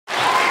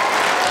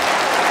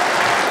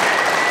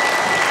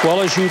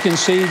Well, as you can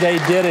see, they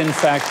did, in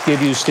fact,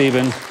 give you,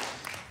 Stephen,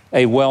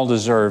 a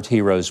well-deserved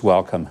hero's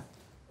welcome.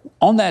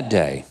 On that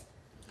day,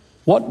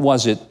 what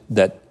was it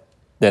that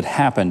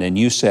happened and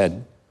you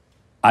said,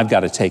 I've got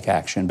to take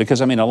action?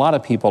 Because, I mean, a lot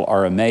of people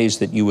are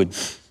amazed that you would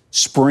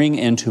spring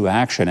into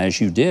action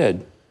as you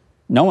did,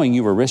 knowing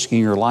you were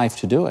risking your life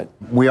to do it.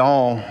 We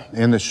all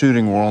in the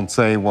shooting world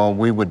say, well,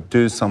 we would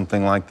do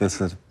something like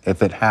this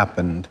if it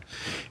happened.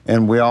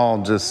 And we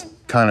all just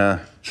kind of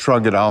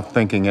shrug it off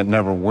thinking it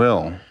never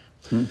will.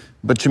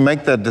 But you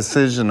make that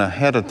decision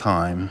ahead of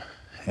time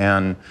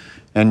and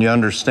you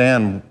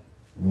understand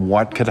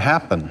what could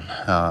happen.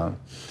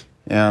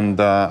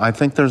 I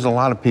think there's a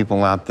lot of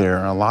people out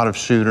there, a lot of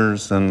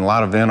shooters and a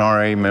lot of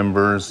NRA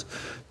members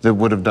that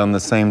would have done the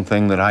same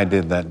thing that I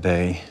did that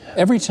day.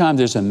 Every time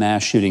there's a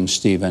mass shooting,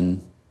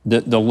 Stephen,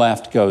 the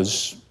left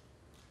goes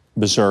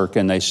berserk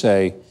and they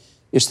say,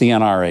 it's the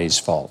NRA's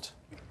fault.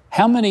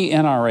 How many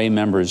NRA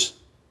members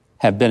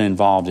have been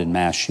involved in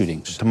mass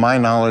shootings? To my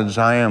knowledge,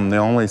 I am the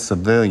only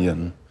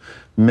civilian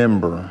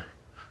member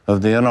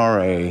of the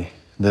NRA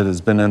that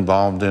has been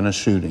involved in a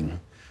shooting.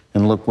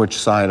 And look which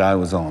side I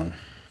was on.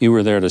 You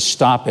were there to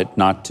stop it,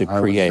 not to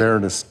create. I was there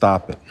to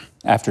stop it.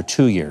 After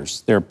 2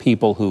 years, there are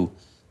people who,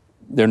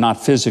 they're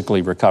not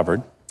physically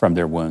recovered from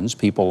their wounds,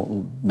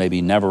 people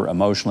maybe never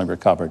emotionally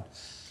recovered.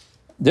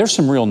 There's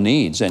some real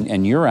needs,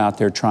 and you're out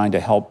there trying to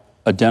help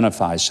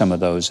identify some of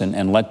those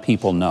and let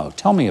people know.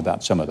 Tell me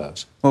about some of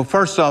those. Well,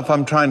 first off,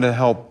 I'm trying to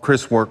help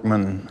Chris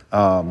Workman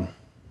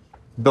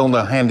build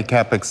a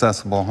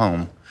handicap-accessible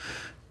home.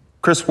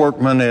 Chris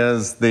Workman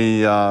is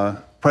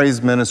the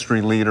praise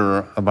ministry leader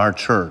of our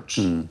church.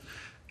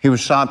 He was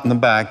shot in the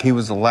back. He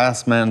was the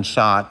last man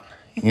shot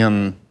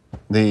in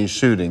the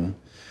shooting.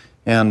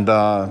 And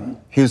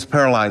he was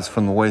paralyzed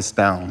from the waist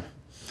down.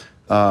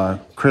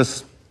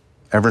 Chris,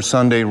 every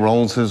Sunday,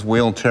 rolls his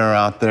wheelchair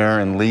out there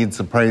and leads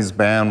the praise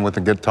band with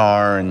a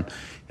guitar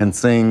and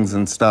sings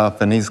and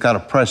stuff. And he's got a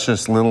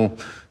precious little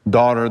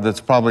daughter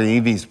that's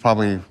Evie's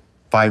probably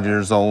 5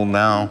 years old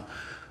now.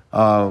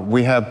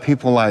 We have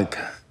people like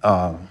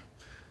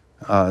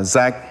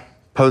Zach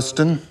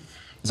Poston.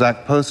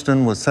 Zach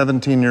Poston was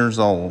 17 years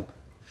old.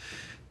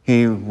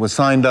 He was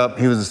signed up,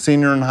 he was a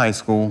senior in high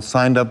school,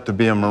 signed up to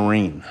be a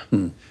Marine.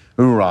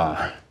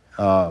 Hoorah.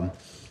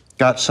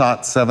 Got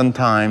shot 7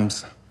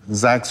 times.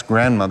 Zach's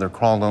grandmother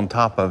crawled on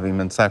top of him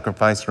and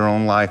sacrificed her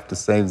own life to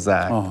save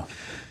Zach. Oh.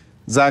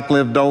 Zach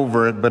lived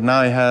over it, but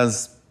now he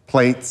has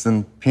plates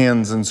and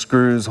pins and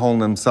screws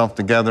holding himself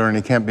together, and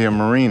he can't be a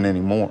Marine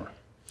anymore.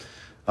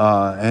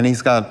 And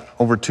he's got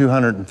over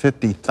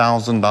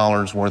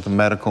 $250,000 worth of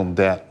medical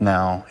debt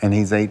now, and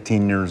he's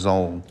 18 years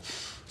old.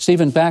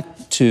 Stephen, back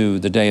to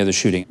the day of the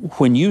shooting.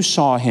 When you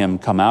saw him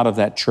come out of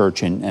that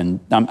church, and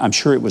I'm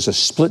sure it was a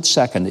split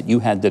second that you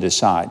had to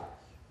decide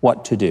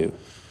what to do.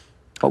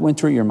 What went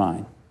through your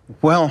mind?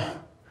 Well,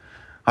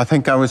 I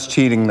think I was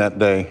cheating that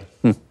day.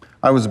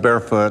 I was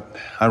barefoot.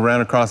 I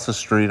ran across the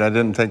street. I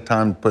didn't take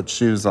time to put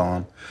shoes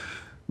on.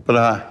 But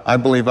I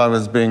believe I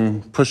was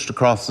being pushed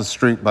across the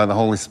street by the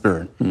Holy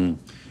Spirit.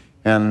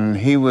 And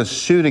he was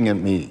shooting at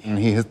me. And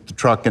he hit the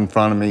truck in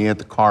front of me, hit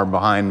the car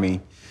behind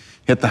me,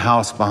 hit the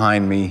house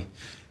behind me.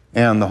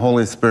 And the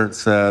Holy Spirit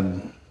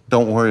said,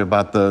 don't worry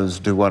about those.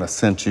 Do what I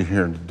sent you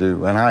here to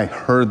do. And I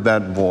heard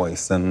that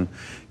voice. And,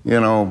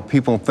 you know,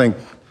 people think,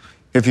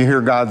 if you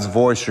hear God's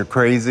voice, you're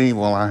crazy.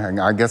 Well,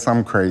 I guess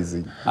I'm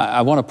crazy.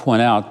 I want to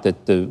point out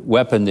that the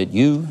weapon that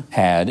you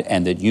had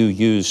and that you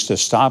used to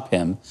stop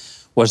him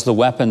was the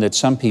weapon that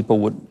some people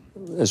would,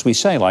 as we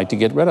say, like to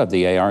get rid of,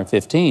 the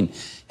AR-15.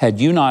 Had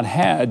you not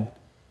had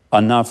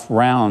enough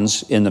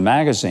rounds in the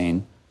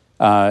magazine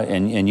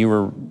and you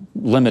were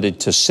limited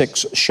to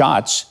 6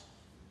 shots,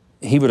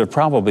 he would have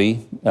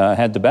probably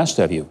had the best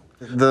of you.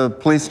 The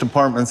police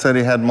department said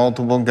he had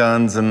multiple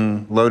guns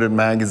and loaded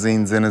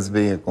magazines in his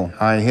vehicle.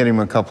 I hit him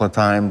a couple of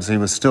times. He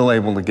was still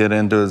able to get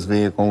into his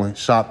vehicle. He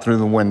shot through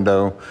the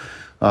window.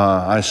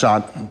 I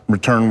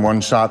returned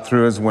 1 shot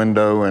through his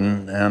window,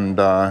 and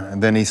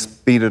then he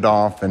speeded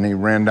off and he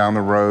ran down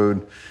the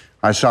road.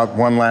 I shot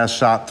 1 last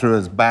shot through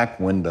his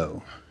back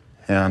window,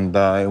 and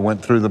it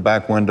went through the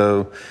back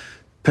window,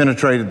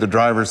 penetrated the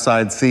driver's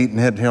side seat and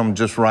hit him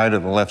just right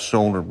at the left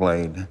shoulder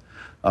blade.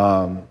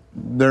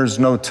 There's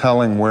no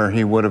telling where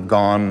he would have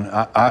gone.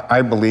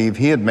 I believe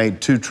he had made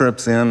 2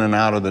 trips in and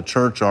out of the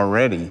church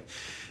already.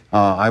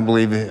 I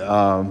believe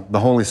the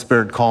Holy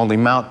Spirit called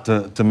him out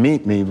to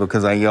meet me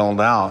because I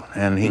yelled out,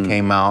 and he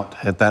came out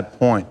at that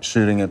point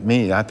shooting at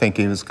me. I think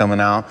he was coming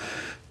out,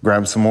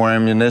 grab some more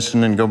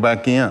ammunition and go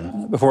back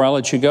in. Before I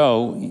let you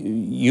go,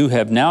 you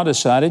have now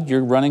decided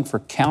you're running for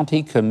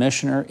county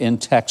commissioner in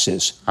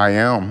Texas. I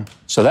am.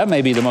 So that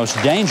may be the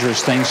most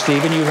dangerous thing,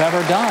 Stephen, you've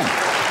ever done.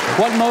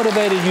 What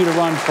motivated you to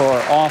run for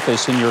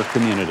office in your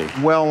community?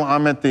 Well,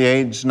 I'm at the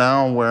age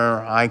now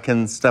where I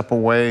can step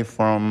away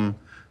from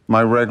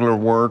my regular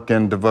work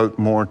and devote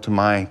more to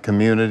my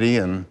community.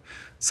 And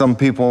some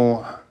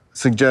people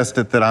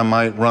suggested that I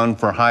might run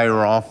for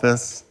higher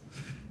office.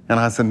 And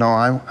I said,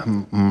 no,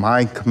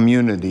 my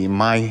community,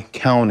 my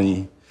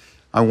county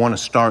I want to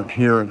start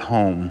here at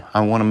home.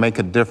 I want to make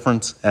a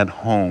difference at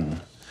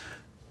home.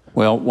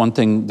 Well, one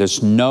thing,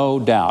 there's no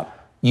doubt,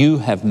 you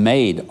have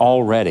made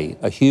already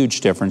a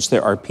huge difference.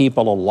 There are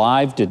people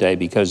alive today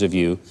because of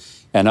you,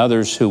 and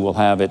others who will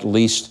have at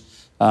least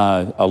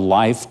a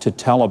life to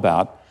tell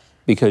about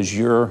because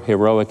your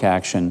heroic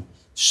action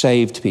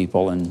saved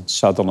people in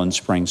Sutherland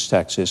Springs,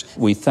 Texas.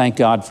 We thank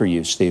God for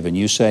you, Stephen.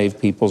 You saved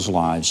people's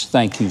lives.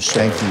 Thank you,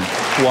 sir. Thank you.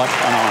 What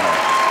an honor.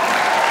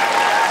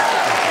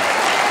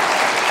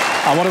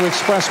 I want to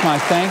express my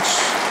thanks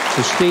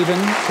to Stephen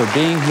for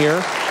being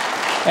here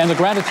and the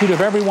gratitude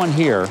of everyone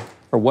here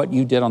for what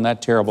you did on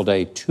that terrible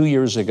day 2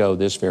 years ago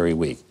this very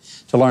week.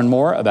 To learn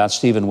more about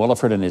Stephen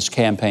Willeford and his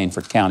campaign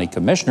for county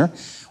commissioner,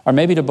 or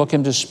maybe to book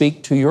him to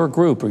speak to your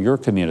group or your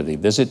community,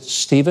 visit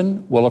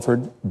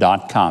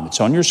StephenWilleford.com.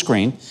 It's on your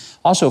screen.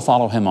 Also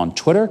follow him on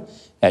Twitter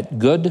at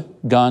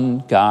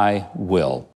GoodGunGuyWill.